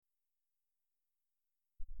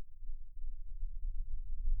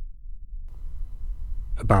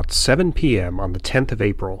About 7 p.m. on the 10th of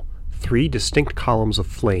April, 3 distinct columns of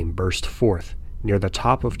flame burst forth near the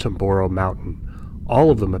top of Tambora Mountain,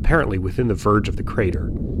 all of them apparently within the verge of the crater.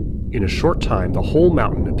 In a short time, the whole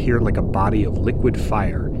mountain appeared like a body of liquid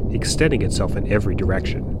fire, extending itself in every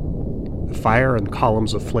direction. The fire and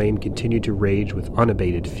columns of flame continued to rage with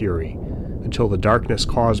unabated fury, until the darkness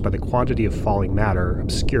caused by the quantity of falling matter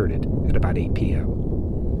obscured it at about 8 p.m.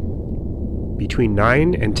 Between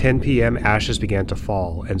 9 and 10 p.m. ashes began to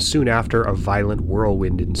fall, and soon after a violent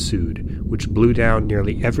whirlwind ensued, which blew down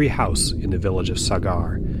nearly every house in the village of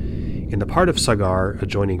Sagar. In the part of Sagar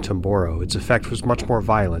adjoining Tambora, its effect was much more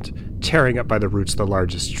violent, tearing up by the roots the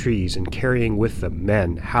largest trees and carrying with them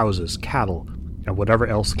men, houses, cattle, and whatever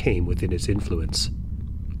else came within its influence.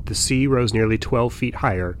 The sea rose nearly 12 feet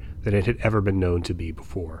higher than it had ever been known to be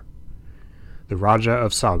before. The Raja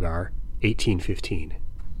of Sagar, 1815.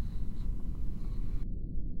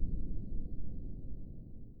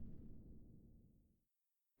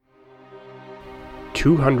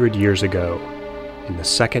 "200 years ago, in the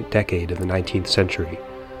second decade of the 19th century,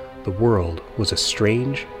 the world was a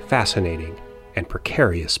strange, fascinating, and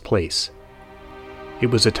precarious place. It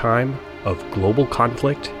was a time of global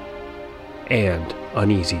conflict and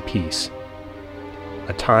uneasy peace.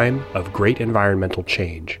 A time of great environmental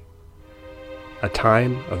change. A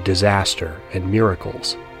time of disaster and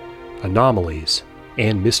miracles, anomalies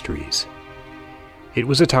and mysteries. It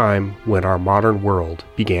was a time when our modern world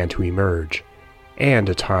began to emerge, and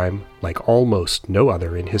a time like almost no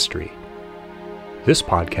other in history. This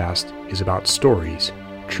podcast is about stories,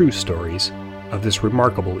 true stories, of this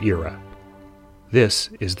remarkable era. This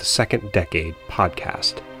is the Second Decade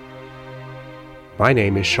Podcast. My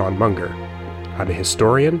name is Sean Munger. I'm a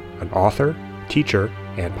historian, an author, teacher,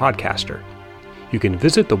 and podcaster. You can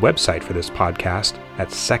visit the website for this podcast at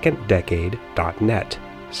seconddecade.net.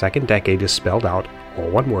 Second Decade is spelled out,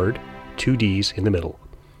 all one word, 2 D's in the middle.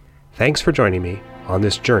 Thanks for joining me on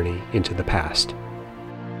this journey into the past.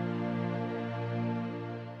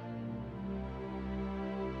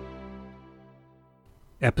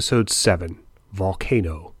 Episode 7,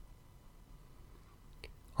 Volcano.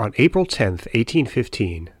 On April 10,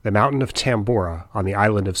 1815, the mountain of Tambora on the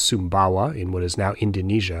island of Sumbawa in what is now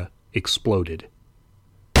Indonesia exploded.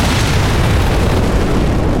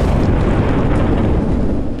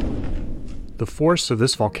 The force of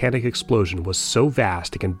this volcanic explosion was so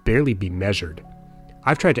vast it can barely be measured.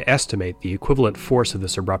 I've tried to estimate the equivalent force of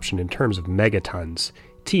this eruption in terms of megatons.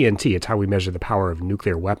 TNT, it's how we measure the power of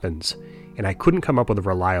nuclear weapons, and I couldn't come up with a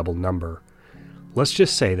reliable number. Let's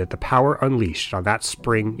just say that the power unleashed on that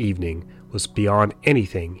spring evening was beyond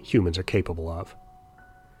anything humans are capable of.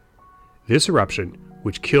 This eruption,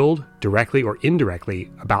 which killed, directly or indirectly,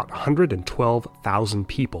 about 112,000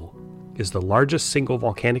 people, is the largest single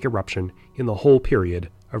volcanic eruption in the whole period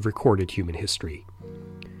of recorded human history.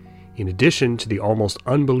 In addition to the almost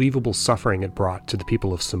unbelievable suffering it brought to the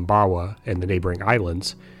people of Sumbawa and the neighboring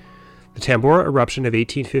islands, the Tambora eruption of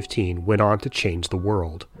 1815 went on to change the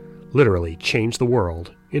world. Literally change the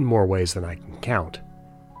world in more ways than I can count.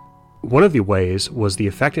 One of the ways was the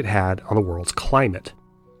effect it had on the world's climate.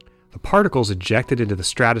 The particles ejected into the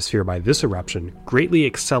stratosphere by this eruption greatly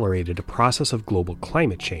accelerated a process of global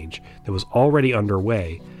climate change that was already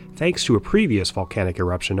underway thanks to a previous volcanic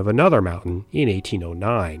eruption of another mountain in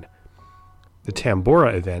 1809. The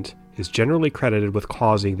Tambora event is generally credited with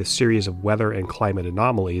causing the series of weather and climate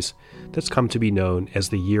anomalies that's come to be known as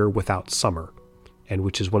the year without summer, and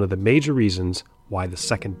which is one of the major reasons why the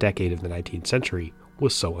second decade of the 19th century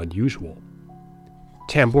was so unusual.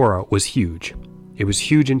 Tambora was huge. It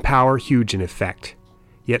was huge in power, huge in effect.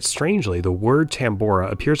 Yet strangely, the word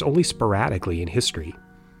Tambora appears only sporadically in history.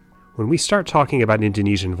 When we start talking about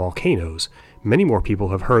Indonesian volcanoes, many more people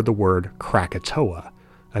have heard the word Krakatoa,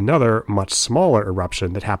 another much smaller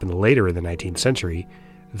eruption that happened later in the 19th century,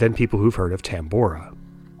 than people who've heard of Tambora.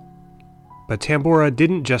 But Tambora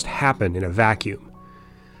didn't just happen in a vacuum.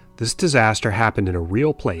 This disaster happened in a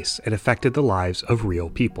real place and affected the lives of real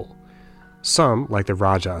people. Some, like the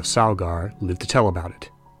Raja of Sagar, lived to tell about it.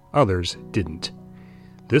 Others didn't.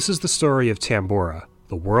 This is the story of Tambora,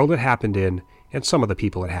 the world it happened in, and some of the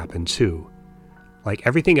people it happened to. Like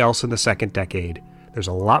everything else in the second decade, there's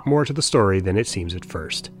a lot more to the story than it seems at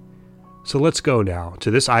first. So let's go now to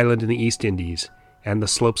this island in the East Indies and the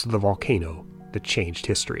slopes of the volcano that changed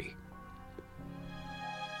history.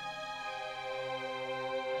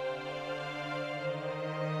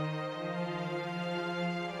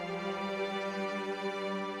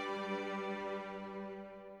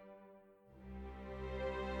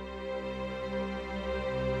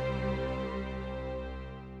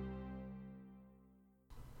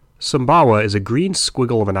 Sumbawa is a green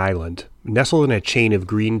squiggle of an island, nestled in a chain of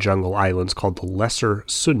green jungle islands called the Lesser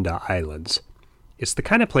Sunda Islands. It's the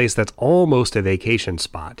kind of place that's almost a vacation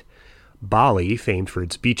spot. Bali, famed for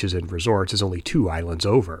its beaches and resorts, is only 2 islands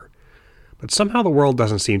over. But somehow the world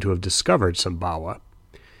doesn't seem to have discovered Sumbawa.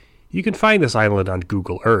 You can find this island on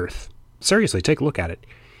Google Earth. Seriously, take a look at it.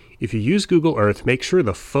 If you use Google Earth, make sure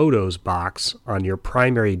the Photos box on your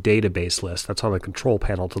primary database list, that's on the control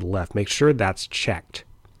panel to the left, make sure that's checked.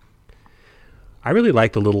 I really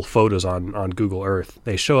like the little photos on Google Earth.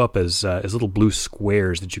 They show up as little blue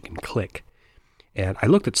squares that you can click. And I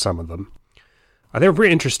looked at some of them. They were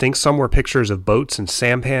very interesting. Some were pictures of boats and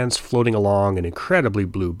sampans floating along in incredibly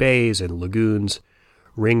blue bays and lagoons,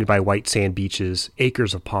 ringed by white sand beaches,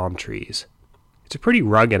 acres of palm trees. It's a pretty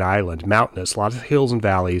rugged island, mountainous, lots of hills and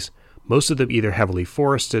valleys, most of them either heavily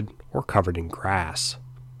forested or covered in grass.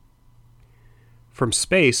 From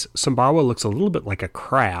space, Sumbawa looks a little bit like a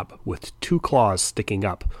crab with 2 claws sticking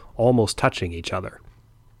up, almost touching each other.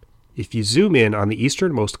 If you zoom in on the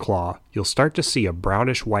easternmost claw, you'll start to see a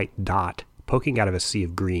brownish-white dot poking out of a sea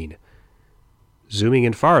of green. Zooming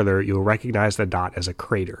in farther, you'll recognize the dot as a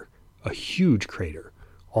crater, a huge crater,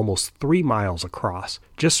 almost 3 miles across.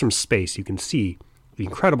 Just from space, you can see the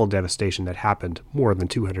incredible devastation that happened more than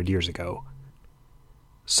 200 years ago.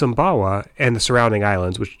 Sumbawa and the surrounding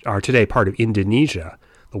islands, which are today part of Indonesia,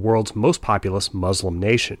 the world's most populous Muslim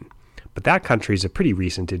nation, but that country is a pretty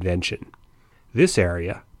recent invention. This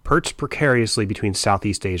area, perched precariously between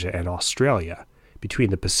Southeast Asia and Australia, between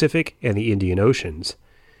the Pacific and the Indian Oceans,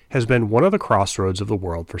 has been one of the crossroads of the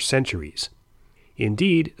world for centuries.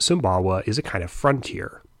 Indeed, Sumbawa is a kind of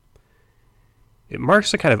frontier. It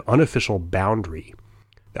marks a kind of unofficial boundary.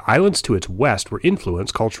 The islands to its west were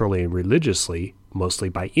influenced culturally and religiously mostly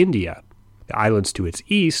by India. The islands to its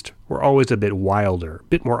east were always a bit wilder, a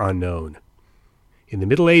bit more unknown. In the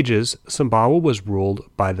Middle Ages, Sumbawa was ruled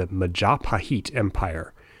by the Majapahit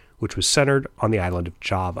Empire, which was centered on the island of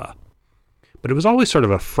Java. But it was always sort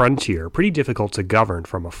of a frontier, pretty difficult to govern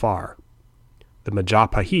from afar. The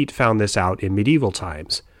Majapahit found this out in medieval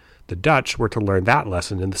times. The Dutch were to learn that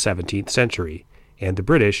lesson in the 17th century, and the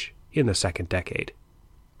British in the 2nd decade.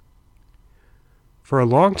 For a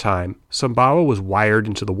long time, Sumbawa was wired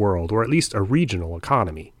into the world, or at least a regional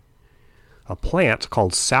economy. A plant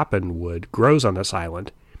called sappan wood grows on this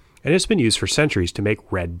island, and it's been used for centuries to make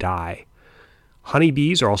red dye.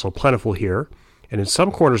 Honeybees are also plentiful here, and in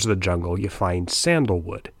some corners of the jungle you find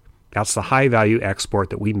sandalwood. That's the high-value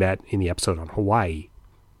export that we met in the episode on Hawaii.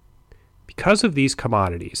 Because of these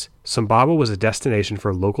commodities, Sumbawa was a destination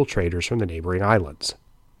for local traders from the neighboring islands.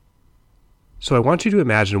 So I want you to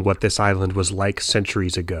imagine what this island was like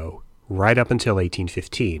centuries ago, right up until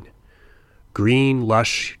 1815. Green,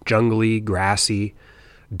 lush, jungly, grassy,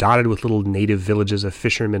 dotted with little native villages of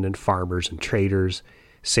fishermen and farmers and traders,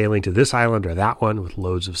 sailing to this island or that one with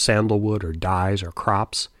loads of sandalwood or dyes or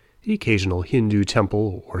crops, the occasional Hindu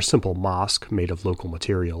temple or simple mosque made of local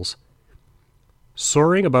materials.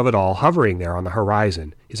 Soaring above it all, hovering there on the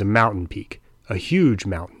horizon, is a mountain peak, a huge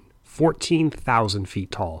mountain, 14,000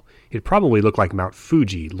 feet tall. It probably looked like Mount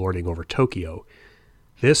Fuji lording over Tokyo.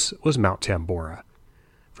 This was Mount Tambora.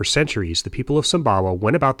 For centuries, the people of Sumbawa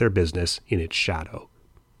went about their business in its shadow.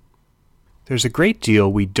 There's a great deal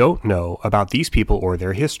we don't know about these people or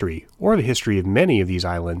their history, or the history of many of these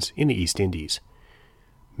islands in the East Indies.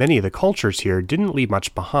 Many of the cultures here didn't leave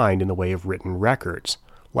much behind in the way of written records,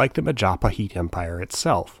 like the Majapahit Empire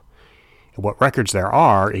itself. And what records there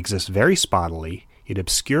are exist very spottily in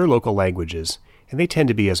obscure local languages, and they tend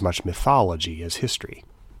to be as much mythology as history.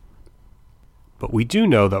 But we do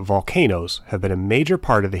know that volcanoes have been a major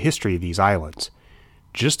part of the history of these islands.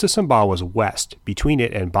 Just to Sumbawa's west, between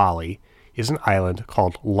it and Bali, is an island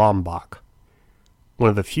called Lombok. One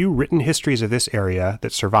of the few written histories of this area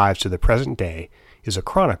that survives to the present day is a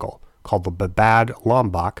chronicle called the Babad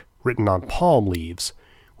Lombok, written on palm leaves,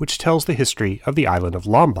 which tells the history of the island of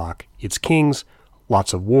Lombok, its kings,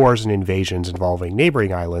 lots of wars and invasions involving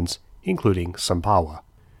neighboring islands, including Sumbawa.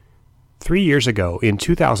 3 years ago, in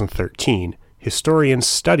 2013, historians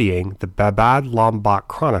studying the Babad Lombok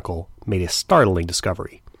Chronicle made a startling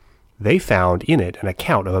discovery. They found in it an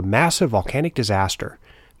account of a massive volcanic disaster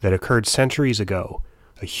that occurred centuries ago,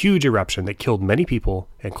 a huge eruption that killed many people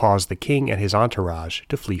and caused the king and his entourage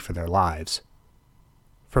to flee for their lives.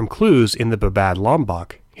 From clues in the Babad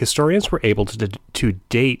Lombok, historians were able to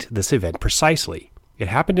date this event precisely. It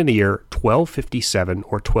happened in the year 1257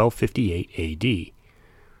 or 1258 AD.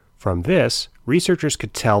 From this, researchers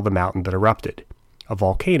could tell the mountain that erupted, a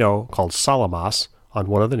volcano called Salamas on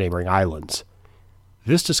one of the neighboring islands.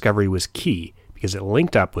 This discovery was key because it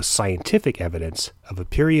linked up with scientific evidence of a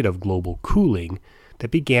period of global cooling that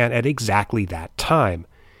began at exactly that time,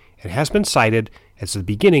 and has been cited as the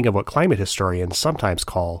beginning of what climate historians sometimes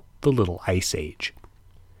call the Little Ice Age.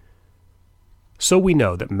 So we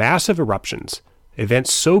know that massive eruptions,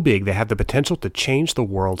 events so big they have the potential to change the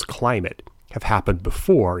world's climate, have happened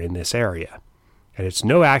before in this area. And it's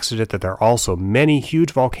no accident that there are also many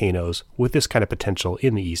huge volcanoes with this kind of potential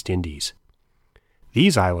in the East Indies.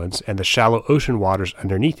 These islands and the shallow ocean waters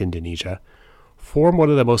underneath Indonesia form one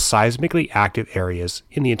of the most seismically active areas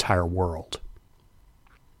in the entire world.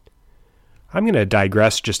 I'm going to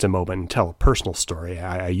digress just a moment and tell a personal story.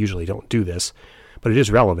 I usually don't do this, but it is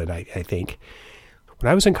relevant, I think. When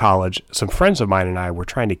I was in college, some friends of mine and I were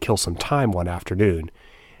trying to kill some time one afternoon,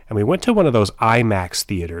 and we went to one of those IMAX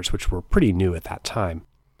theaters, which were pretty new at that time.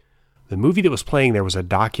 The movie that was playing there was a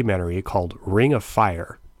documentary called Ring of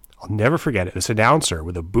Fire. I'll never forget it. This announcer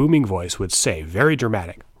with a booming voice would say, very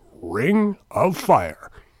dramatic, "Ring of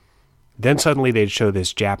Fire." Then suddenly they'd show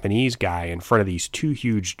this Japanese guy in front of these two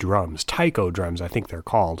huge drums, taiko drums I think they're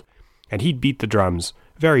called, and he'd beat the drums,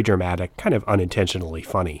 very dramatic, kind of unintentionally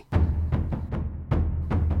funny.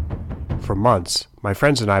 For months, my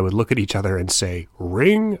friends and I would look at each other and say,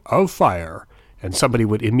 "Ring of Fire," and somebody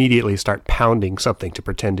would immediately start pounding something to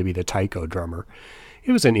pretend to be the taiko drummer.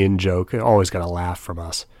 It was an in-joke, it always got a laugh from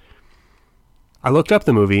us. I looked up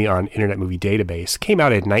the movie on Internet Movie Database. It came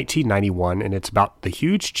out in 1991, and it's about the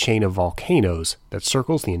huge chain of volcanoes that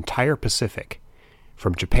circles the entire Pacific,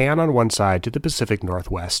 from Japan on one side to the Pacific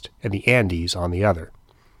Northwest and the Andes on the other.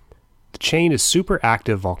 The chain is super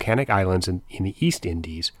active volcanic islands in the East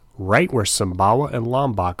Indies, right where Sumbawa and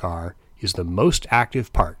Lombok are, is the most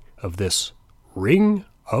active part of this Ring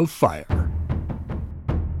of Fire.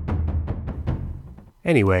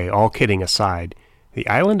 Anyway, all kidding aside, the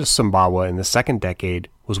island of Sumbawa in the second decade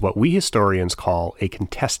was what we historians call a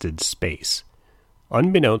contested space.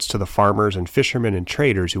 Unbeknownst to the farmers and fishermen and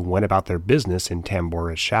traders who went about their business in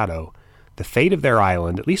Tambora's shadow, the fate of their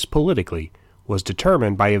island, at least politically, was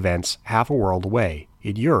determined by events half a world away,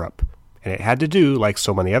 in Europe, and it had to do, like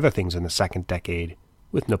so many other things in the second decade,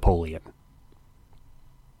 with Napoleon.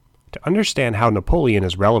 To understand how Napoleon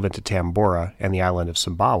is relevant to Tambora and the island of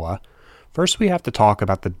Sumbawa, first we have to talk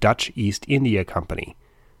about the Dutch East India Company.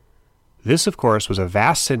 This, of course, was a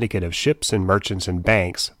vast syndicate of ships and merchants and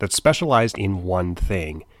banks that specialized in one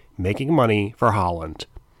thing, making money for Holland.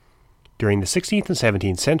 During the 16th and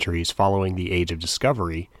 17th centuries following the Age of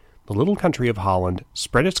Discovery, the little country of Holland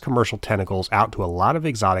spread its commercial tentacles out to a lot of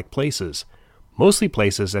exotic places, mostly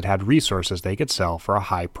places that had resources they could sell for a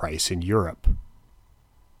high price in Europe.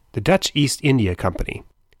 The Dutch East India Company,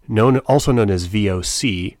 also known as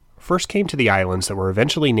VOC, first came to the islands that were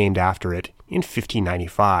eventually named after it in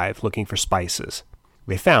 1595, looking for spices.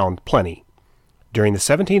 They found plenty. During the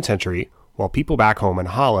 17th century, while people back home in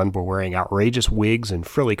Holland were wearing outrageous wigs and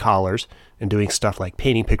frilly collars and doing stuff like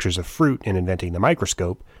painting pictures of fruit and inventing the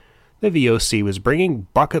microscope, the VOC was bringing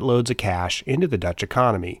bucket loads of cash into the Dutch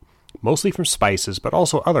economy, mostly from spices but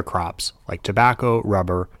also other crops like tobacco,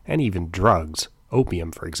 rubber, and even drugs,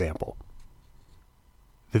 opium for example.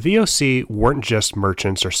 The VOC weren't just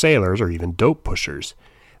merchants or sailors or even dope pushers.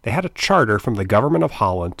 They had a charter from the government of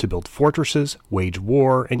Holland to build fortresses, wage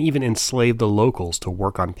war, and even enslave the locals to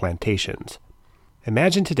work on plantations.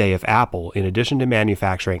 Imagine today if Apple, in addition to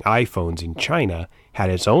manufacturing iPhones in China, had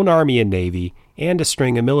its own army and navy and a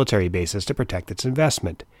string of military bases to protect its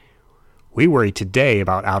investment. We worry today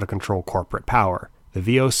about out-of-control corporate power. The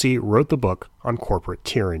VOC wrote the book on corporate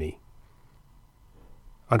tyranny.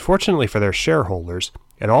 Unfortunately for their shareholders,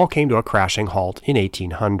 it all came to a crashing halt in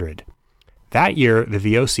 1800. That year, the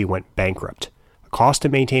VOC went bankrupt. The cost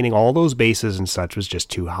of maintaining all those bases and such was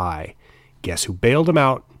just too high. Guess who bailed them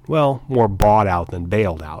out? Well, more bought out than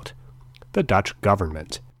bailed out. The Dutch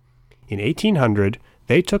government. In 1800,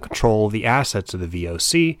 they took control of the assets of the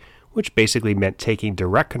VOC, which basically meant taking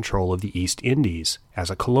direct control of the East Indies as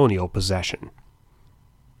a colonial possession.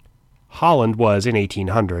 Holland was, in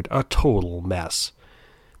 1800, a total mess.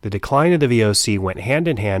 The decline of the VOC went hand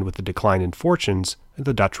in hand with the decline in fortunes of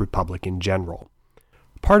the Dutch Republic in general.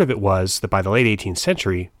 Part of it was that by the late 18th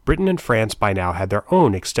century, Britain and France by now had their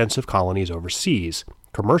own extensive colonies overseas,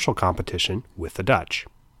 commercial competition with the Dutch.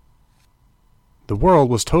 The world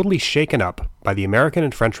was totally shaken up by the American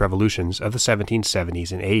and French revolutions of the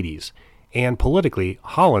 1770s and 80s, and politically,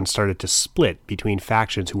 Holland started to split between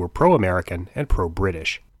factions who were pro-American and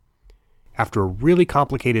pro-British. After a really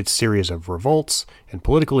complicated series of revolts and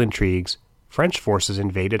political intrigues, French forces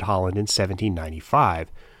invaded Holland in 1795,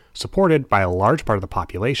 supported by a large part of the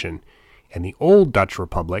population, and the old Dutch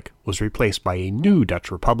Republic was replaced by a new Dutch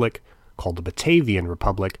Republic called the Batavian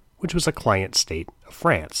Republic, which was a client state of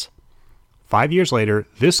France. 5 years later,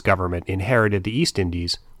 this government inherited the East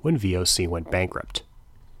Indies when VOC went bankrupt.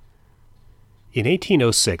 In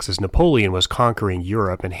 1806, as Napoleon was conquering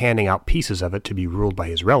Europe and handing out pieces of it to be ruled by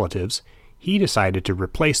his relatives, he decided to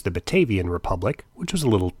replace the Batavian Republic, which was a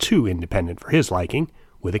little too independent for his liking,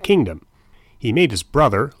 with a kingdom. He made his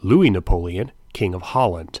brother, Louis Napoleon, King of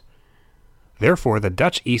Holland. Therefore, the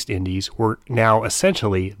Dutch East Indies were now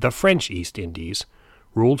essentially the French East Indies,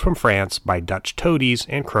 ruled from France by Dutch toadies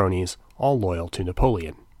and cronies, all loyal to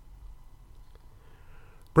Napoleon.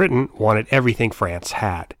 Britain wanted everything France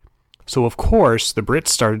had, so of course the Brits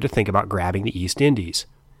started to think about grabbing the East Indies.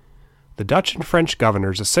 The Dutch and French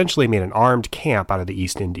governors essentially made an armed camp out of the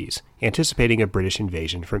East Indies, anticipating a British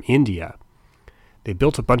invasion from India. They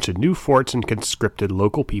built a bunch of new forts and conscripted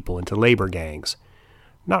local people into labor gangs.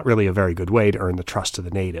 Not really a very good way to earn the trust of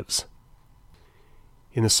the natives.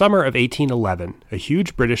 In the summer of 1811, a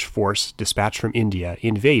huge British force dispatched from India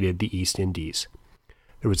invaded the East Indies.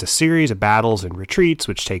 There was a series of battles and retreats,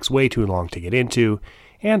 which takes way too long to get into,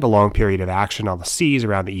 and a long period of action on the seas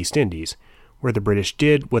around the East Indies, where the British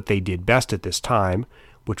did what they did best at this time,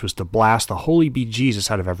 which was to blast the holy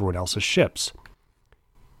bejesus out of everyone else's ships.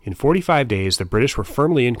 In 45 days, the British were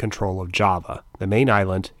firmly in control of Java, the main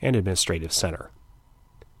island and administrative center.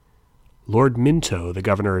 Lord Minto, the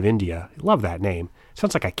governor of India, I love that name.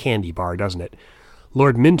 Sounds like a candy bar, doesn't it?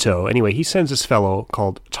 Lord Minto, anyway, he sends this fellow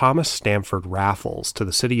called Thomas Stamford Raffles to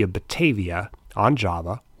the city of Batavia on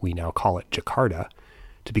Java, we now call it Jakarta,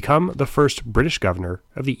 to become the first British governor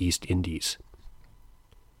of the East Indies.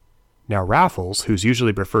 Now Raffles, who's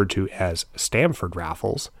usually referred to as Stamford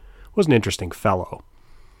Raffles, was an interesting fellow.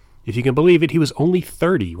 If you can believe it, he was only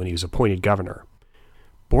 30 when he was appointed governor.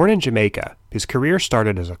 Born in Jamaica, his career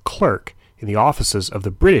started as a clerk in the offices of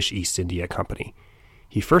the British East India Company.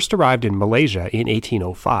 He first arrived in Malaysia in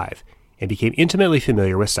 1805 and became intimately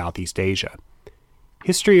familiar with Southeast Asia.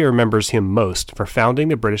 History remembers him most for founding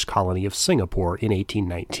the British colony of Singapore in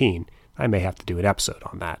 1819. I may have to do an episode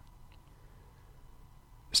on that.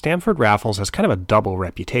 Stamford Raffles has kind of a double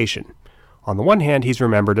reputation. On the one hand, he's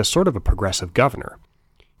remembered as sort of a progressive governor.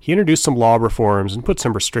 He introduced some law reforms and put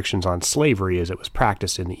some restrictions on slavery as it was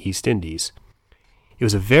practiced in the East Indies. It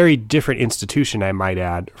was a very different institution, I might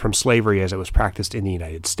add, from slavery as it was practiced in the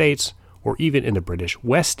United States, or even in the British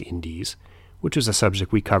West Indies, which is a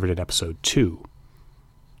subject we covered in episode 2.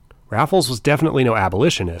 Raffles was definitely no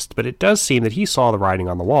abolitionist, but it does seem that he saw the writing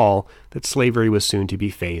on the wall that slavery was soon to be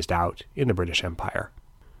phased out in the British Empire.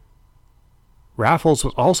 Raffles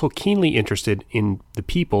was also keenly interested in the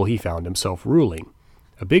people he found himself ruling.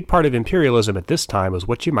 A big part of imperialism at this time was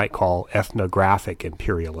what you might call ethnographic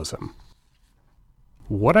imperialism.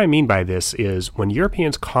 What I mean by this is, when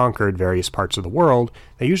Europeans conquered various parts of the world,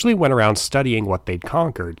 they usually went around studying what they'd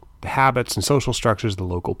conquered, the habits and social structures of the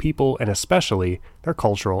local people, and especially their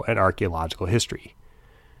cultural and archaeological history.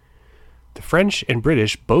 The French and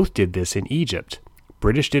British both did this in Egypt.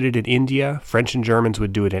 British did it in India, French and Germans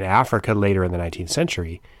would do it in Africa later in the 19th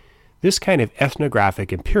century. This kind of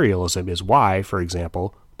ethnographic imperialism is why, for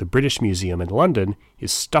example, the British Museum in London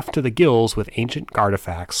is stuffed to the gills with ancient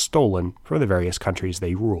artifacts stolen from the various countries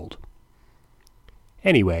they ruled.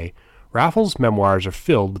 Anyway, Raffles' memoirs are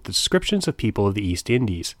filled with descriptions of people of the East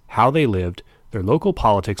Indies, how they lived, their local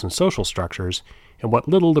politics and social structures, and what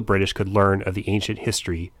little the British could learn of the ancient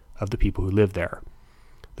history of the people who lived there.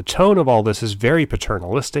 The tone of all this is very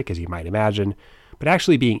paternalistic, as you might imagine, but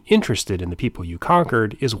actually being interested in the people you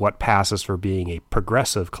conquered is what passes for being a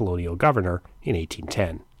progressive colonial governor in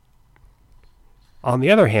 1810. On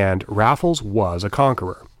the other hand, Raffles was a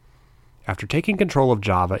conqueror. After taking control of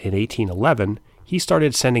Java in 1811, he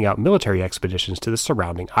started sending out military expeditions to the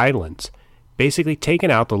surrounding islands, basically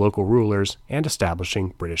taking out the local rulers and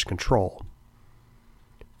establishing British control.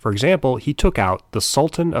 For example, he took out the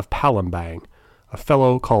Sultan of Palembang, a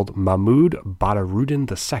fellow called Mahmud Badarudin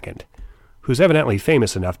II, who's evidently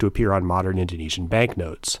famous enough to appear on modern Indonesian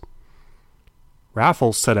banknotes.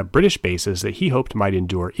 Raffles set up British bases that he hoped might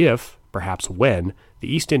endure if, perhaps when,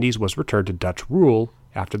 the East Indies was returned to Dutch rule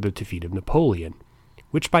after the defeat of Napoleon,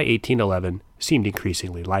 which by 1811 seemed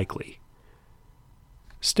increasingly likely.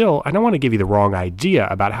 Still, I don't want to give you the wrong idea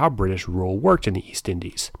about how British rule worked in the East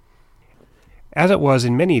Indies. As it was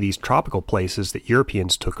in many of these tropical places that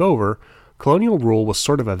Europeans took over, colonial rule was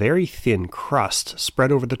sort of a very thin crust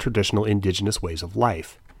spread over the traditional indigenous ways of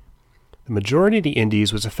life. The majority of the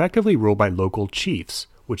Indies was effectively ruled by local chiefs,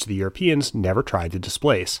 which the Europeans never tried to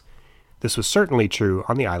displace. This was certainly true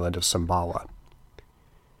on the island of Sumbawa.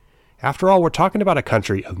 After all, we're talking about a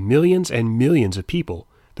country of millions and millions of people.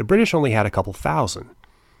 The British only had a couple thousand.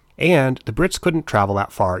 and the Brits couldn't travel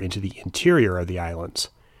that far into the interior of the islands.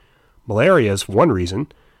 Malaria is one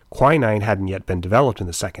reason. Quinine hadn't yet been developed in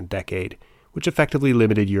the second decade, which effectively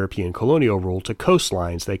limited European colonial rule to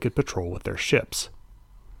coastlines they could patrol with their ships.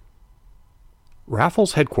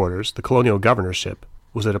 Raffles' headquarters, the colonial governorship,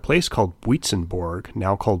 was at a place called Buitzenborg,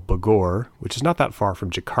 now called Bogor, which is not that far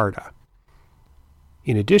from Jakarta.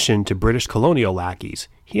 In addition to British colonial lackeys,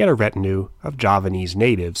 he had a retinue of Javanese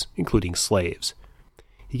natives, including slaves.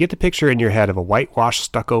 You get the picture in your head of a whitewashed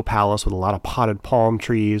stucco palace with a lot of potted palm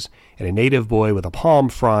trees, and a native boy with a palm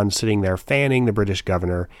frond sitting there fanning the British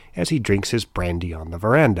governor as he drinks his brandy on the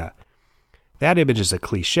veranda. That image is a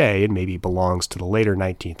cliché and maybe belongs to the later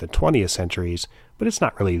 19th and 20th centuries, but it's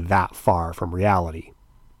not really that far from reality.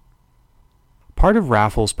 Part of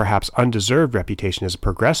Raffles' perhaps undeserved reputation as a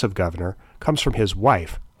progressive governor comes from his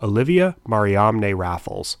wife, Olivia Mariamne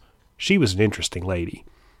Raffles. She was an interesting lady.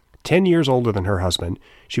 10 years older than her husband,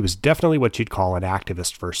 she was definitely what you'd call an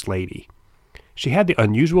activist first lady. She had the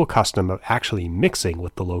unusual custom of actually mixing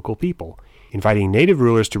with the local people, inviting native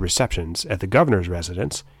rulers to receptions at the governor's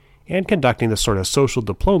residence, and conducting the sort of social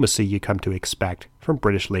diplomacy you come to expect from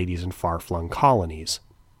British ladies in far-flung colonies.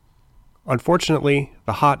 Unfortunately,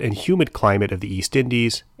 the hot and humid climate of the East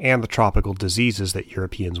Indies and the tropical diseases that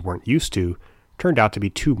Europeans weren't used to turned out to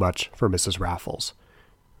be too much for Mrs. Raffles.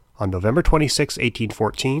 On November 26,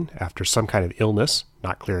 1814, after some kind of illness,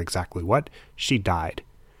 not clear exactly what, she died.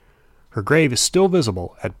 Her grave is still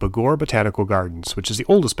visible at Bogor Botanical Gardens, which is the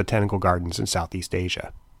oldest botanical gardens in Southeast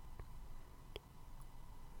Asia.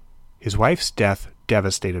 His wife's death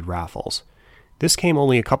devastated Raffles. This came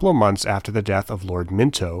only a couple of months after the death of Lord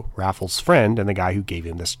Minto, Raffles' friend and the guy who gave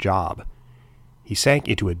him this job. He sank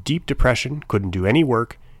into a deep depression, couldn't do any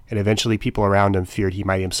work, and eventually people around him feared he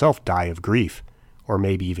might himself die of grief, or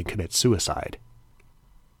maybe even commit suicide.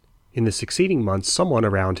 In the succeeding months, someone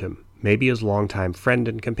around him, maybe his longtime friend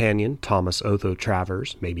and companion, Thomas Otho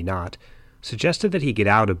Travers, maybe not, suggested that he get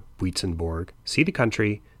out of Buitzenborg, see the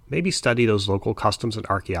country, maybe study those local customs and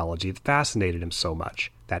archaeology that fascinated him so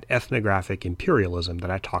much, that ethnographic imperialism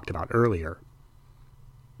that I talked about earlier.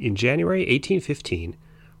 In January 1815,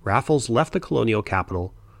 Raffles left the colonial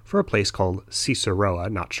capital for a place called Ciceroa,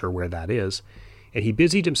 not sure where that is, and he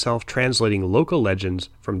busied himself translating local legends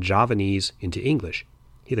from Javanese into English.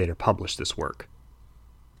 He later published this work.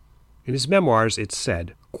 In his memoirs it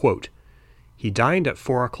said, quote, "He dined at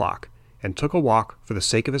 4 o'clock and took a walk for the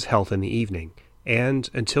sake of his health in the evening, and,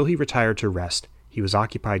 until he retired to rest, he was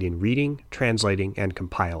occupied in reading, translating, and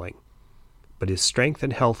compiling. But his strength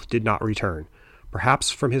and health did not return,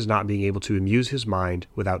 perhaps from his not being able to amuse his mind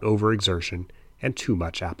without overexertion and too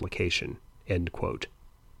much application." End quote.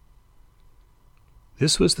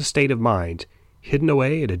 This was the state of mind, hidden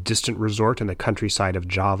away at a distant resort in the countryside of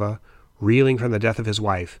Java, reeling from the death of his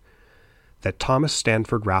wife, that Thomas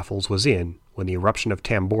Stanford Raffles was in when the eruption of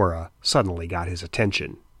Tambora suddenly got his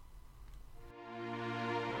attention.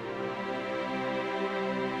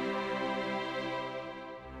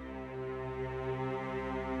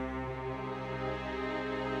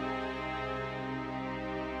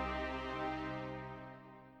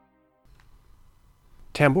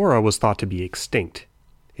 Tambora was thought to be extinct.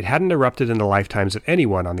 It hadn't erupted in the lifetimes of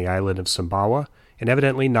anyone on the island of Sumbawa, and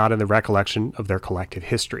evidently not in the recollection of their collective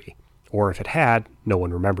history, or if it had, no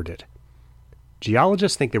one remembered it.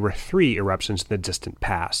 Geologists think there were 3 eruptions in the distant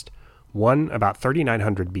past, one about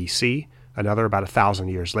 3900 BC, another about 1,000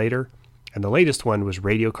 years later, and the latest one was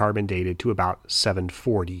radiocarbon dated to about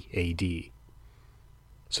 740 AD.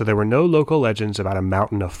 So there were no local legends about a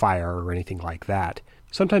mountain of fire or anything like that.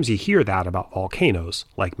 Sometimes you hear that about volcanoes,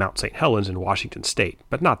 like Mount St. Helens in Washington state,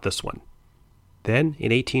 but not this one. Then,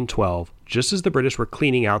 in 1812, just as the British were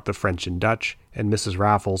cleaning out the French and Dutch, and Mrs.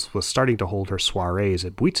 Raffles was starting to hold her soirees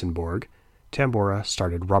at Buitzenborg, Tambora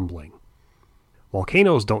started rumbling.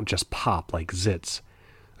 Volcanoes don't just pop like zits.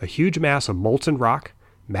 A huge mass of molten rock,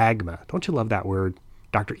 magma, don't you love that word?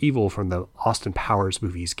 Dr. Evil from the Austin Powers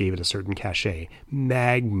movies gave it a certain cachet.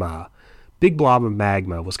 Magma. Big blob of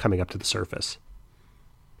magma was coming up to the surface.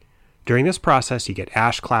 During this process, you get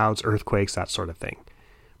ash clouds, earthquakes, that sort of thing.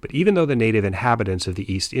 But even though the native inhabitants of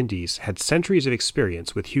the East Indies had centuries of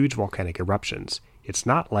experience with huge volcanic eruptions, it's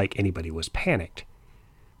not like anybody was panicked.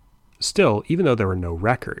 Still, even though there were no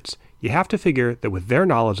records, you have to figure that with their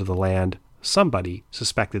knowledge of the land, somebody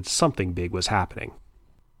suspected something big was happening.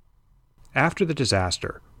 After the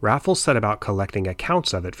disaster, Raffles set about collecting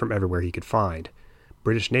accounts of it from everywhere he could find.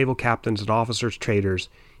 British naval captains and officers, traders,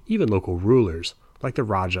 even local rulers, like the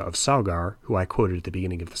Raja of Saugar, who I quoted at the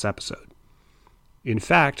beginning of this episode. In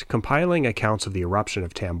fact, compiling accounts of the eruption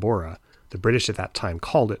of Tambora, the British at that time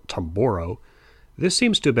called it Tomboro, This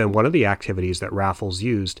seems to have been one of the activities that Raffles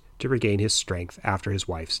used to regain his strength after his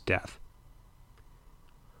wife's death.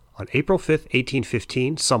 On April 5,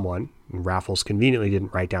 1815, someone, and Raffles conveniently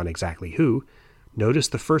didn't write down exactly who,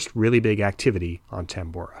 noticed the first really big activity on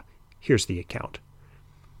Tambora. Here's the account.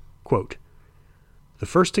 Quote, "The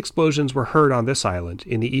first explosions were heard on this island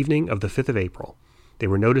in the evening of the 5th of April. They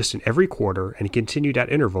were noticed in every quarter and continued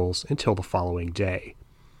at intervals until the following day.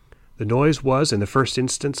 The noise was, in the first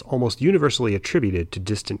instance, almost universally attributed to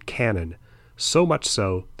distant cannon, so much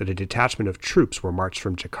so that a detachment of troops were marched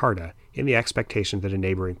from Jakarta in the expectation that a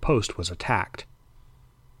neighboring post was attacked.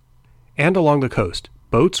 And along the coast,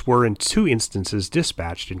 boats were in 2 instances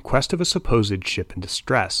dispatched in quest of a supposed ship in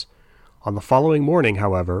distress. On the following morning,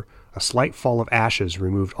 however, a slight fall of ashes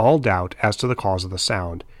removed all doubt as to the cause of the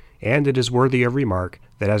sound, and it is worthy of remark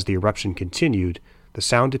that as the eruption continued, the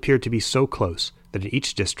sound appeared to be so close that in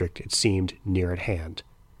each district it seemed near at hand."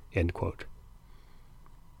 End quote.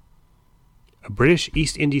 A British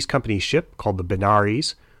East Indies Company ship called the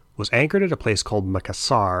Benares was anchored at a place called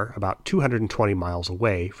Makassar, about 220 miles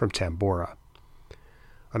away from Tambora.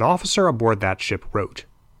 An officer aboard that ship wrote,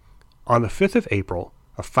 "On the 5th of April,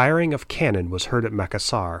 a firing of cannon was heard at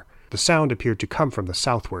Makassar. The sound appeared to come from the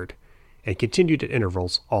southward, and continued at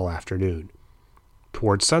intervals all afternoon.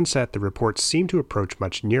 Towards sunset, the reports seemed to approach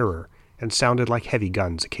much nearer, and sounded like heavy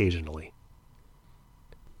guns occasionally."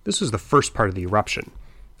 This was the first part of the eruption.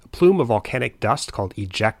 A plume of volcanic dust called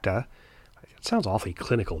ejecta. It sounds awfully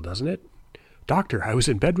clinical, doesn't it? "Doctor, I was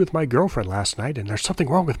in bed with my girlfriend last night, and there's something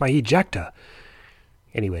wrong with my ejecta."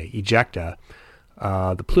 Anyway, ejecta.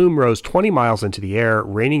 The plume rose 20 miles into the air,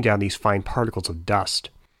 raining down these fine particles of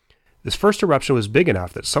dust. This first eruption was big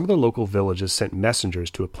enough that some of the local villages sent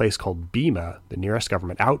messengers to a place called Bima, the nearest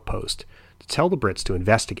government outpost, to tell the Brits to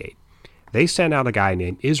investigate. They sent out a guy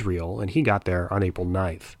named Israel, and he got there on April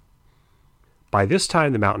 9th. By this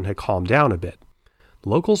time, the mountain had calmed down a bit.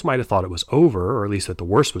 Locals might have thought it was over, or at least that the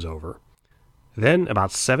worst was over. Then,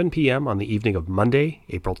 about 7 p.m. on the evening of Monday,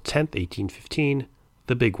 April 10th, 1815,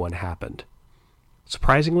 the big one happened.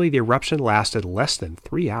 Surprisingly, the eruption lasted less than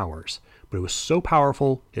 3 hours, but it was so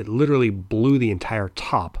powerful it literally blew the entire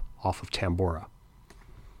top off of Tambora.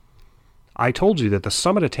 I told you that the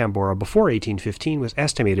summit of Tambora before 1815 was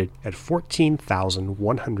estimated at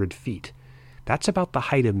 14,100 feet. That's about the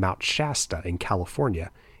height of Mount Shasta in California,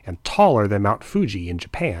 and taller than Mount Fuji in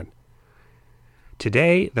Japan.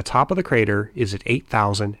 Today, the top of the crater is at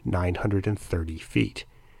 8,930 feet.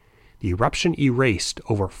 The eruption erased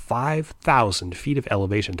over 5,000 feet of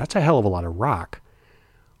elevation. That's a hell of a lot of rock.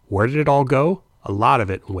 Where did it all go? A lot of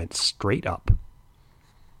it went straight up.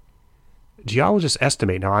 Geologists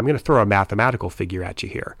estimate, now I'm going to throw a mathematical figure at you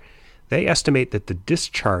here. They estimate that the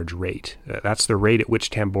discharge rate, that's the rate at which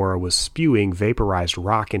Tambora was spewing vaporized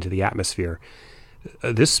rock into the atmosphere,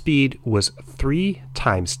 this speed was 3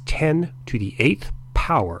 times 10 to the 8th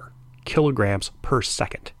power kilograms per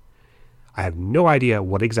second. I have no idea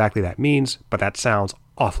what exactly that means, but that sounds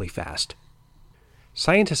awfully fast.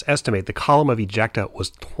 Scientists estimate the column of ejecta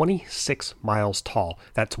was 26 miles tall.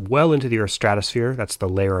 That's well into the Earth's stratosphere. That's the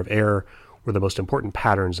layer of air where the most important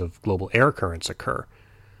patterns of global air currents occur.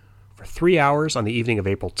 For 3 hours on the evening of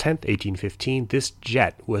April 10th, 1815, this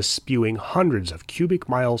jet was spewing hundreds of cubic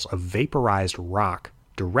miles of vaporized rock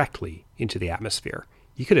directly into the atmosphere.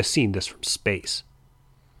 You could have seen this from space.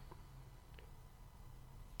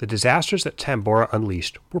 The disasters that Tambora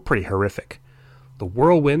unleashed were pretty horrific. The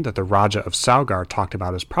whirlwind that the Raja of Saugar talked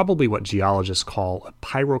about is probably what geologists call a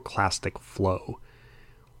pyroclastic flow.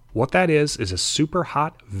 What that is a super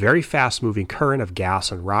hot, very fast-moving current of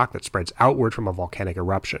gas and rock that spreads outward from a volcanic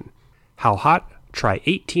eruption. How hot? Try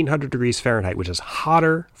 1800 degrees Fahrenheit, which is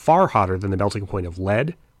hotter, far hotter than the melting point of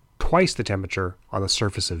lead, twice the temperature on the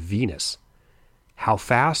surface of Venus. How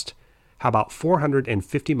fast? How about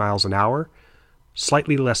 450 miles an hour?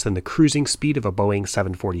 Slightly less than the cruising speed of a Boeing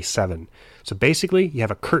 747. So basically, you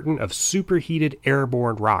have a curtain of superheated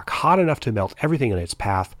airborne rock, hot enough to melt everything in its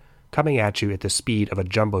path, coming at you at the speed of a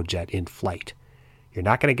jumbo jet in flight. You're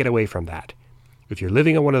not going to get away from that. If you're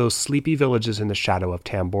living in one of those sleepy villages in the shadow of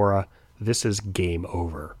Tambora, this is game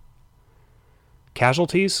over.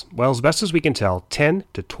 Casualties? Well, as best as we can tell, 10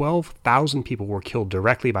 to 12,000 people were killed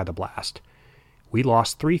directly by the blast. We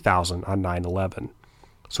lost 3,000 on 9/11.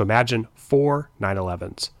 So imagine 4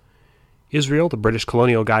 9/11s. Israel, the British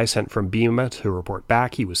colonial guy sent from Bima to report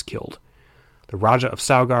back, he was killed. The Raja of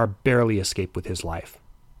Saugar barely escaped with his life.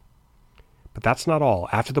 But that's not all.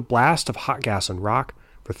 After the blast of hot gas and rock,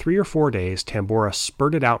 for 3 or 4 days, Tambora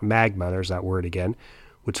spurted out magma, there's that word again,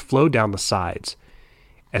 which flowed down the sides.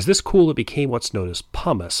 As this cooled, it became what's known as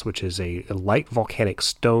pumice, which is a light volcanic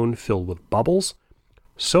stone filled with bubbles.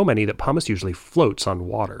 so many that pumice usually floats on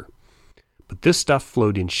water. But this stuff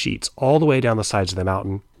flowed in sheets all the way down the sides of the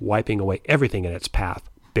mountain, wiping away everything in its path,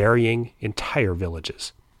 burying entire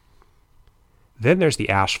villages. Then there's the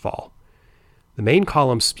ash fall. The main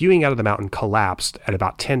column spewing out of the mountain collapsed at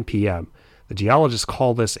about 10 p.m. The geologists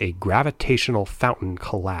call this a gravitational fountain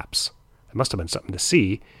collapse. It must have been something to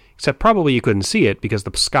see, except probably you couldn't see it because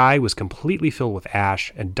the sky was completely filled with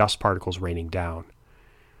ash and dust particles raining down.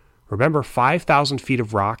 Remember, 5,000 feet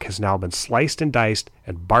of rock has now been sliced and diced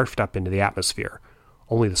and barfed up into the atmosphere.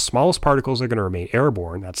 Only the smallest particles are going to remain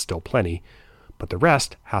airborne, that's still plenty, but the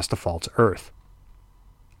rest has to fall to Earth.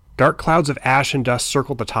 Dark clouds of ash and dust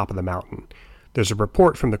circled the top of the mountain. There's a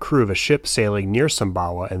report from the crew of a ship sailing near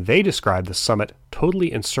Sumbawa, and they describe the summit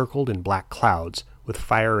totally encircled in black clouds, with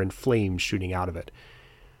fire and flames shooting out of it.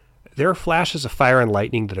 There are flashes of fire and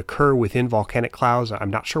lightning that occur within volcanic clouds. I'm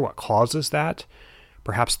not sure what causes that.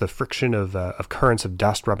 Perhaps the friction of currents of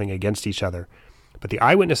dust rubbing against each other. But the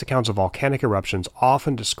eyewitness accounts of volcanic eruptions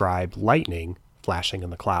often describe lightning flashing in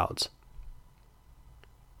the clouds.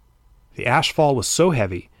 The ash fall was so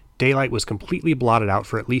heavy, daylight was completely blotted out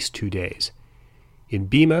for at least 2 days. In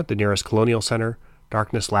Bima, the nearest colonial center,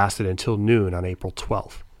 darkness lasted until noon on April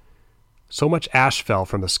 12th. So much ash fell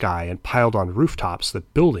from the sky and piled on rooftops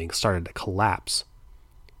that buildings started to collapse.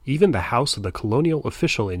 Even the house of the colonial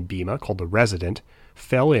official in Bima, called the Resident,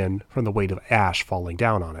 fell in from the weight of ash falling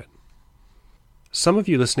down on it. Some of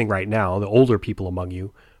you listening right now, the older people among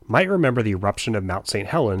you, might remember the eruption of Mount St.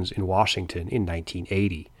 Helens in Washington in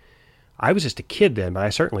 1980. I was just a kid then, but I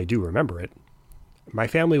certainly do remember it. My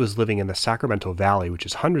family was living in the Sacramento Valley, which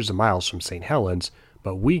is hundreds of miles from St. Helens,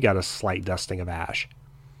 but we got a slight dusting of ash.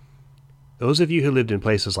 Those of you who lived in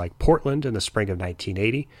places like Portland in the spring of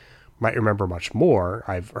 1980 might remember much more.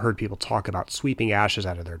 I've heard people talk about sweeping ashes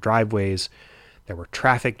out of their driveways. There were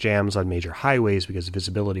traffic jams on major highways because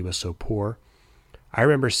visibility was so poor. I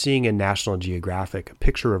remember seeing in National Geographic a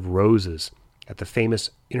picture of roses at the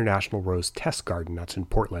famous International Rose Test Garden that's in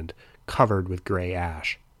Portland, covered with gray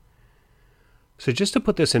ash. So just to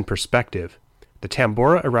put this in perspective, the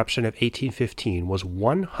Tambora eruption of 1815 was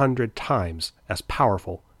 100 times as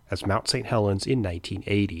powerful as Mount St. Helens in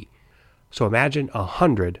 1980. So imagine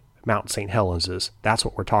 100 Mount St. Helenses. That's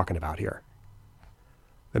what we're talking about here.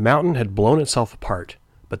 The mountain had blown itself apart,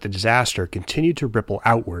 but the disaster continued to ripple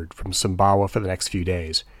outward from Sumbawa for the next few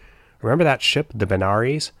days. Remember that ship, the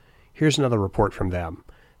Benares? Here's another report from them.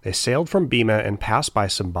 They sailed from Bima and passed by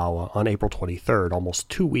Sumbawa on April 23rd, almost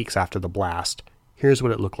 2 weeks after the blast. Here's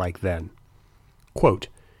what it looked like then. Quote,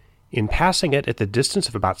 "In passing it at the distance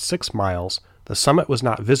of about 6 miles, the summit was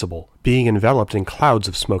not visible, being enveloped in clouds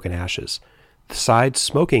of smoke and ashes. The sides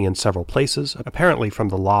smoking in several places, apparently from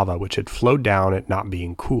the lava which had flowed down at not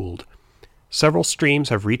being cooled. Several streams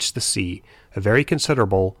have reached the sea, a very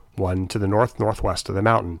considerable one to the north-northwest of the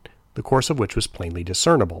mountain, the course of which was plainly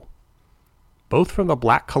discernible. Both from the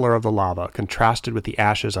black color of the lava contrasted with the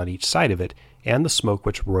ashes on each side of it and the smoke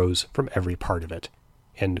which rose from every part of it."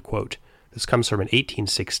 End quote. This comes from an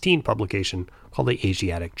 1816 publication called the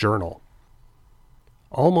Asiatic Journal.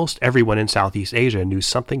 Almost everyone in Southeast Asia knew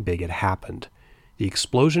something big had happened. The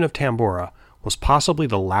explosion of Tambora was possibly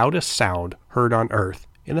the loudest sound heard on Earth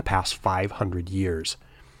in the past 500 years.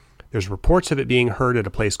 There's reports of it being heard at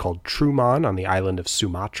a place called Truman on the island of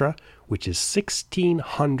Sumatra, which is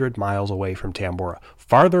 1,600 miles away from Tambora,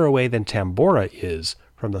 farther away than Tambora is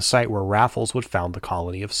from the site where Raffles would found the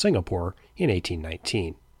colony of Singapore in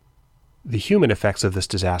 1819. The human effects of this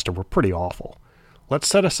disaster were pretty awful. Let's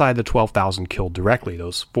set aside the 12,000 killed directly,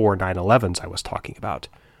 those 4 9/11s I was talking about.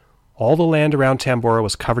 All the land around Tambora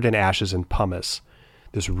was covered in ashes and pumice.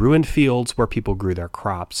 There's ruined fields where people grew their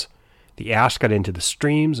crops. The ash got into the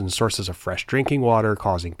streams and sources of fresh drinking water,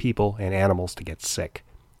 causing people and animals to get sick.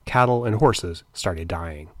 Cattle and horses started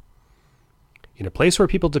dying. In a place where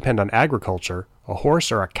people depend on agriculture, a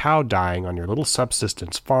horse or a cow dying on your little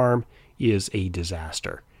subsistence farm is a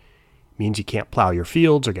disaster. It means you can't plow your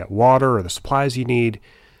fields or get water or the supplies you need.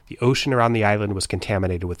 The ocean around the island was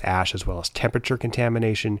contaminated with ash as well as temperature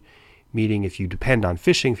contamination, meaning if you depend on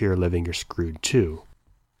fishing for your living, you're screwed too.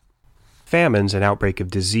 Famines and outbreak of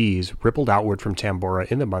disease rippled outward from Tambora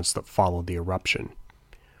in the months that followed the eruption.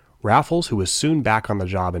 Raffles, who was soon back on the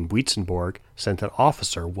job in Buitzenborg, sent an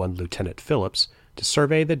officer, one Lieutenant Phillips, to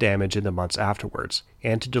survey the damage in the months afterwards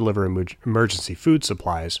and to deliver emergency food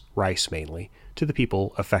supplies, rice mainly, to the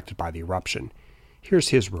people affected by the eruption. Here's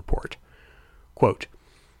his report. Quote,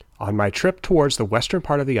 "On my trip towards the western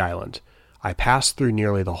part of the island, I passed through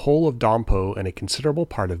nearly the whole of Dompo and a considerable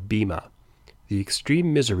part of Bima. The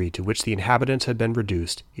extreme misery to which the inhabitants had been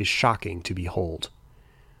reduced is shocking to behold.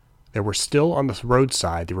 There were still on the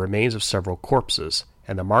roadside the remains of several corpses,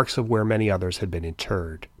 and the marks of where many others had been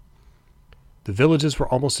interred. The villages were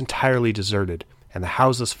almost entirely deserted, and the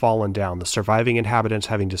houses fallen down, the surviving inhabitants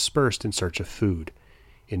having dispersed in search of food.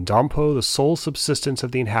 In Dompo, the sole subsistence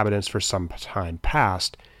of the inhabitants for some time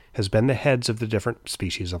past has been the heads of the different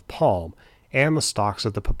species of palm, and the stalks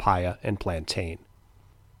of the papaya and plantain.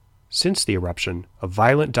 Since the eruption, a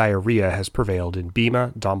violent diarrhea has prevailed in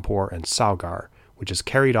Bima, Dompor, and Saugar, which has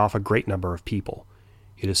carried off a great number of people.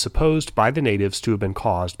 It is supposed by the natives to have been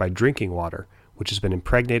caused by drinking water, which has been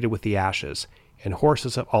impregnated with the ashes, and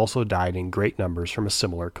horses have also died in great numbers from a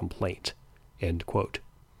similar complaint." End quote.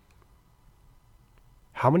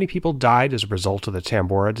 How many people died as a result of the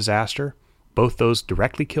Tambora disaster? Both those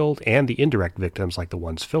directly killed and the indirect victims like the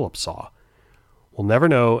ones Philip saw. We'll never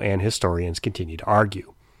know, and historians continue to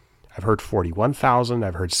argue. I've heard 41,000,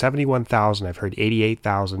 I've heard 71,000, I've heard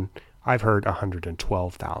 88,000, I've heard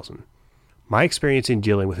 112,000. My experience in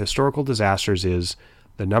dealing with historical disasters is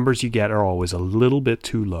the numbers you get are always a little bit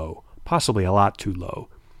too low, possibly a lot too low.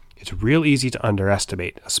 It's real easy to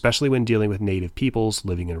underestimate, especially when dealing with native peoples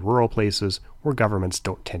living in rural places where governments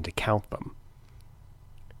don't tend to count them.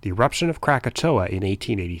 The eruption of Krakatoa in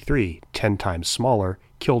 1883, 10 times smaller,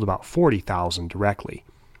 killed about 40,000 directly.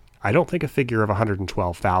 I don't think a figure of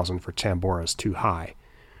 112,000 for Tambora is too high.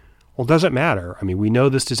 Well, does it matter? I mean, we know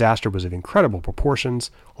this disaster was of incredible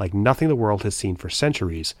proportions, like nothing the world has seen for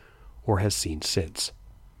centuries, or has seen since.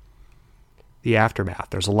 The aftermath,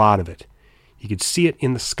 there's a lot of it. You could see it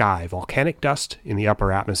in the sky. Volcanic dust in the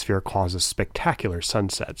upper atmosphere causes spectacular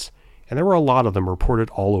sunsets, and there were a lot of them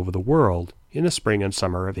reported all over the world in the spring and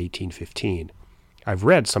summer of 1815. I've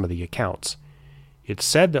read some of the accounts. It's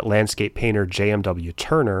said that landscape painter J.M.W.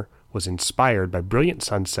 Turner was inspired by brilliant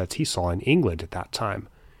sunsets he saw in England at that time.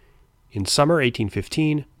 In summer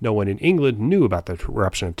 1815, no one in England knew about the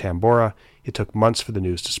eruption of Tambora. It took months for the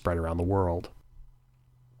news to spread around the world.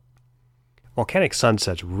 Volcanic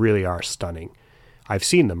sunsets really are stunning. I've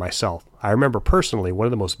seen them myself. I remember personally one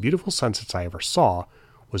of the most beautiful sunsets I ever saw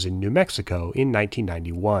was in New Mexico in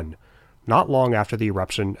 1991, not long after the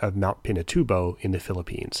eruption of Mount Pinatubo in the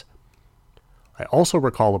Philippines. I also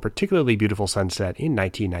recall a particularly beautiful sunset in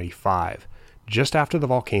 1995, just after the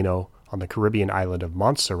volcano on the Caribbean island of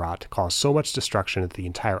Montserrat caused so much destruction that the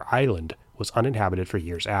entire island was uninhabited for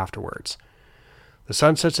years afterwards. The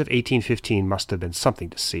sunsets of 1815 must have been something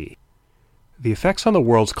to see. The effects on the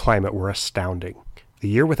world's climate were astounding. The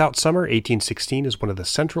year without summer, 1816, is one of the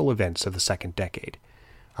central events of the second decade.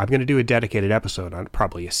 I'm going to do a dedicated episode on it,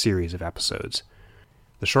 probably a series of episodes.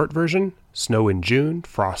 The short version: snow in June,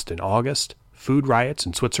 frost in August, food riots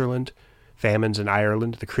in Switzerland, famines in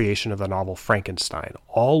Ireland, the creation of the novel Frankenstein,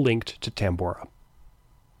 all linked to Tambora.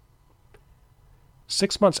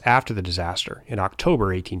 6 months after the disaster, in October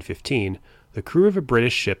 1815, the crew of a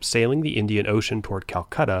British ship sailing the Indian Ocean toward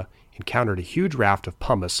Calcutta encountered a huge raft of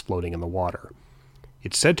pumice floating in the water.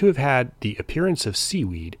 It's said to have had the appearance of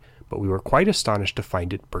seaweed, but we were quite astonished to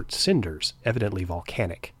find it burnt cinders, evidently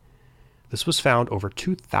volcanic. This was found over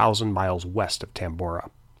 2,000 miles west of Tambora.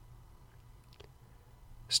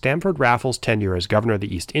 Stamford Raffles' tenure as governor of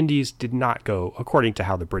the East Indies did not go according to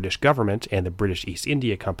how the British government and the British East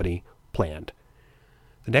India Company planned.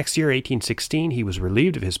 The next year, 1816, he was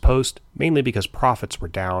relieved of his post, mainly because profits were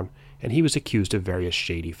down, and he was accused of various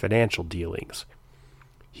shady financial dealings.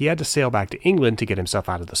 He had to sail back to England to get himself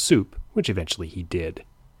out of the soup, which eventually he did.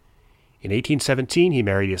 In 1817, he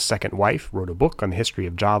married his second wife, wrote a book on the history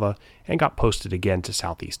of Java, and got posted again to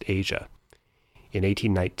Southeast Asia. In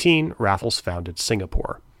 1819, Raffles founded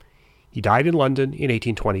Singapore. He died in London in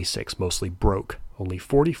 1826, mostly broke, only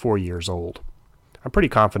 44 years old. I'm pretty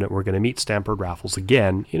confident we're going to meet Stamford Raffles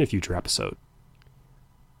again in a future episode.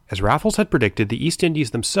 As Raffles had predicted, the East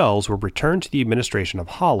Indies themselves were returned to the administration of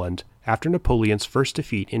Holland after Napoleon's first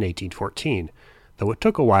defeat in 1814, though it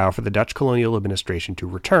took a while for the Dutch colonial administration to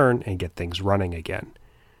return and get things running again.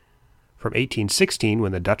 From 1816,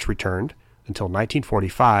 when the Dutch returned, until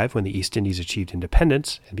 1945, when the East Indies achieved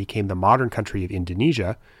independence and became the modern country of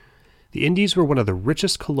Indonesia, the Indies were one of the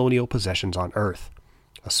richest colonial possessions on earth,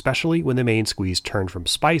 especially when the main squeeze turned from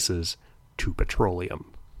spices to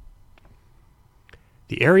petroleum.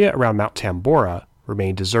 The area around Mount Tambora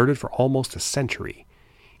remained deserted for almost a century.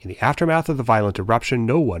 In the aftermath of the violent eruption,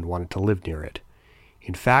 no one wanted to live near it.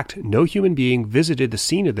 In fact, no human being visited the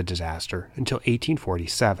scene of the disaster until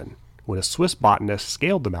 1847, when a Swiss botanist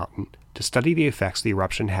scaled the mountain to study the effects the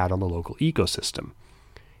eruption had on the local ecosystem.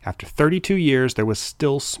 After 32 years, there was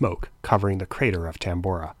still smoke covering the crater of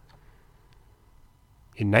Tambora.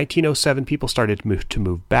 In 1907, people started to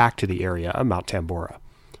move back to the area of Mount Tambora.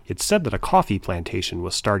 It's said that a coffee plantation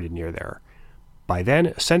was started near there. By then,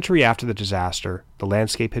 a century after the disaster, the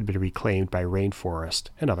landscape had been reclaimed by rainforest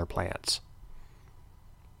and other plants.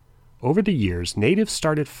 Over the years, natives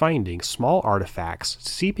started finding small artifacts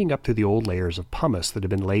seeping up through the old layers of pumice that had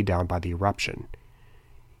been laid down by the eruption.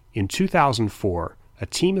 In 2004, a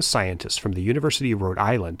team of scientists from the University of Rhode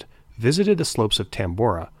Island visited the slopes of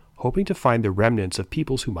Tambora, hoping to find the remnants of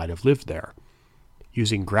peoples who might have lived there.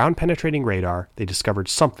 Using ground-penetrating radar, they discovered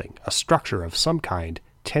something, a structure of some kind,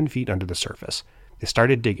 10 feet under the surface. They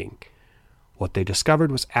started digging. What they discovered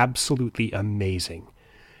was absolutely amazing.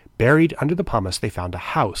 Buried under the pumice, they found a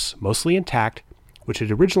house, mostly intact, which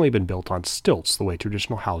had originally been built on stilts the way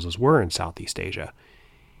traditional houses were in Southeast Asia.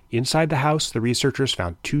 Inside the house, the researchers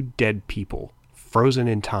found 2 dead people, frozen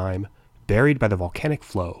in time, buried by the volcanic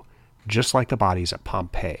flow, just like the bodies at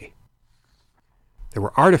Pompeii. There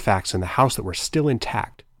were artifacts in the house that were still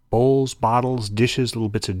intact: bowls, bottles, dishes, little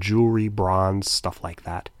bits of jewelry, bronze, stuff like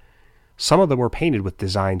that. Some of them were painted with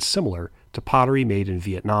designs similar to pottery made in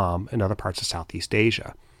Vietnam and other parts of Southeast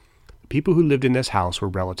Asia. The people who lived in this house were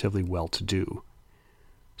relatively well-to-do.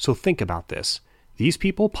 So think about this. These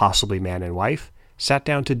people, possibly man and wife, sat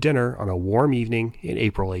down to dinner on a warm evening in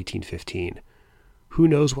April 1815. Who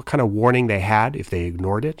knows what kind of warning they had if they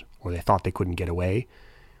ignored it or they thought they couldn't get away.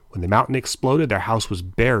 When the mountain exploded, their house was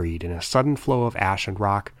buried in a sudden flow of ash and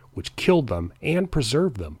rock, which killed them and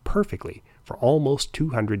preserved them perfectly for almost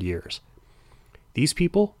 200 years. These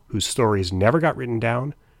people, whose stories never got written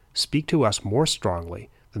down, speak to us more strongly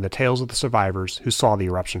than the tales of the survivors who saw the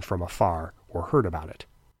eruption from afar or heard about it.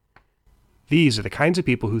 These are the kinds of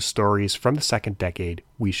people whose stories from the second decade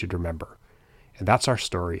we should remember. And that's our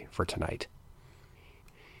story for tonight.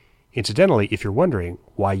 Incidentally, if you're wondering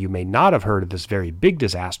why you may not have heard of this very big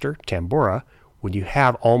disaster, Tambora, when you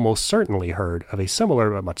have almost certainly heard of a similar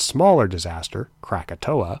but much smaller disaster,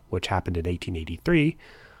 Krakatoa, which happened in 1883,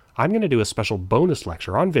 I'm going to do a special bonus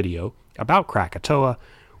lecture on video about Krakatoa,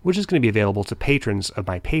 which is going to be available to patrons of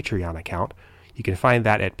my Patreon account. You can find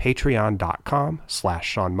that at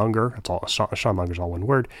patreon.com/Sean Munger. It's all, Sean Munger's all one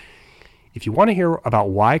word. If you want to hear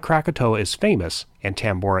about why Krakatoa is famous and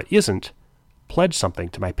Tambora isn't, pledge something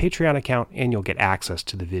to my Patreon account and you'll get access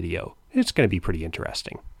to the video. It's going to be pretty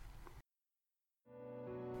interesting.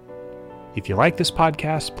 If you like this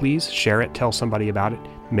podcast, please share it, tell somebody about it,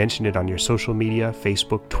 mention it on your social media,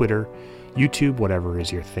 Facebook, Twitter, YouTube, whatever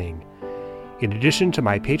is your thing. In addition to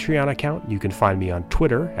my Patreon account, you can find me on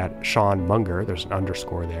Twitter at Sean Munger, there's an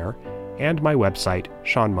underscore there, and my website,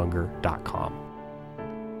 seanmunger.com.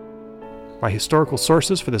 My historical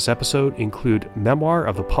sources for this episode include Memoir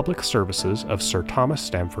of the Public Services of Sir Thomas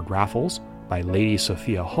Stamford Raffles by Lady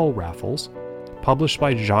Sophia Hull Raffles, published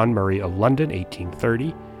by John Murray of London,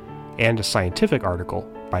 1830, and a scientific article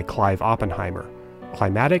by Clive Oppenheimer,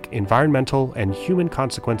 Climatic, Environmental, and Human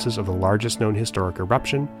Consequences of the Largest Known Historic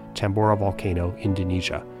Eruption, Tambora Volcano,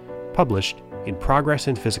 Indonesia, published in Progress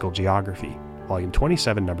in Physical Geography, Volume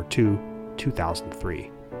 27, Number 2, 2003.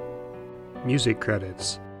 Music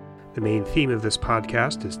credits. The main theme of this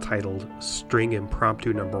podcast is titled String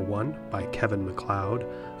Impromptu Number 1 by Kevin MacLeod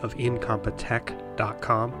of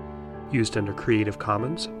Incompetech.com, used under Creative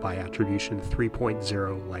Commons by Attribution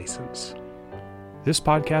 3.0 license. This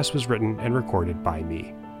podcast was written and recorded by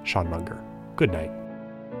me, Sean Munger. Good night.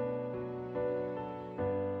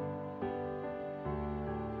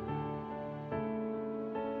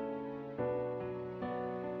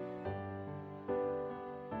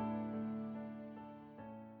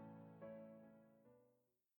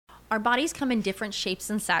 Our bodies come in different shapes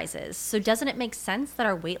and sizes, so doesn't it make sense that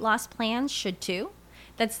our weight loss plans should too?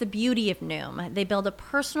 That's the beauty of Noom. They build a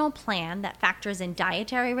personal plan that factors in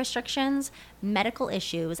dietary restrictions, medical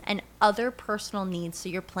issues, and other personal needs so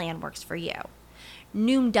your plan works for you.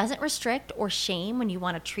 Noom doesn't restrict or shame when you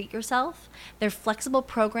want to treat yourself. Their flexible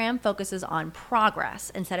program focuses on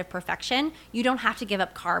progress instead of perfection. You don't have to give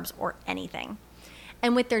up carbs or anything.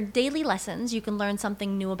 And with their daily lessons, you can learn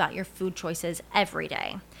something new about your food choices every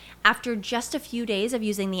day. After just a few days of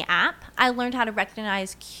using the app, I learned how to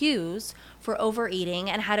recognize cues for overeating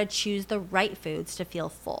and how to choose the right foods to feel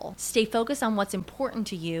full. Stay focused on what's important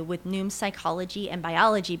to you with Noom's psychology and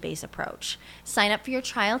biology-based approach. Sign up for your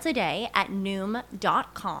trial today at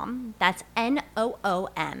Noom.com. That's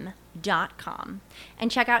Noom.com.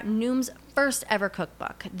 And check out Noom's first ever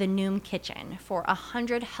cookbook, The Noom Kitchen, for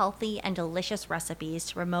 100 healthy and delicious recipes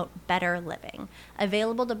to promote better living.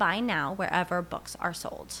 Available to buy now wherever books are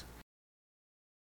sold.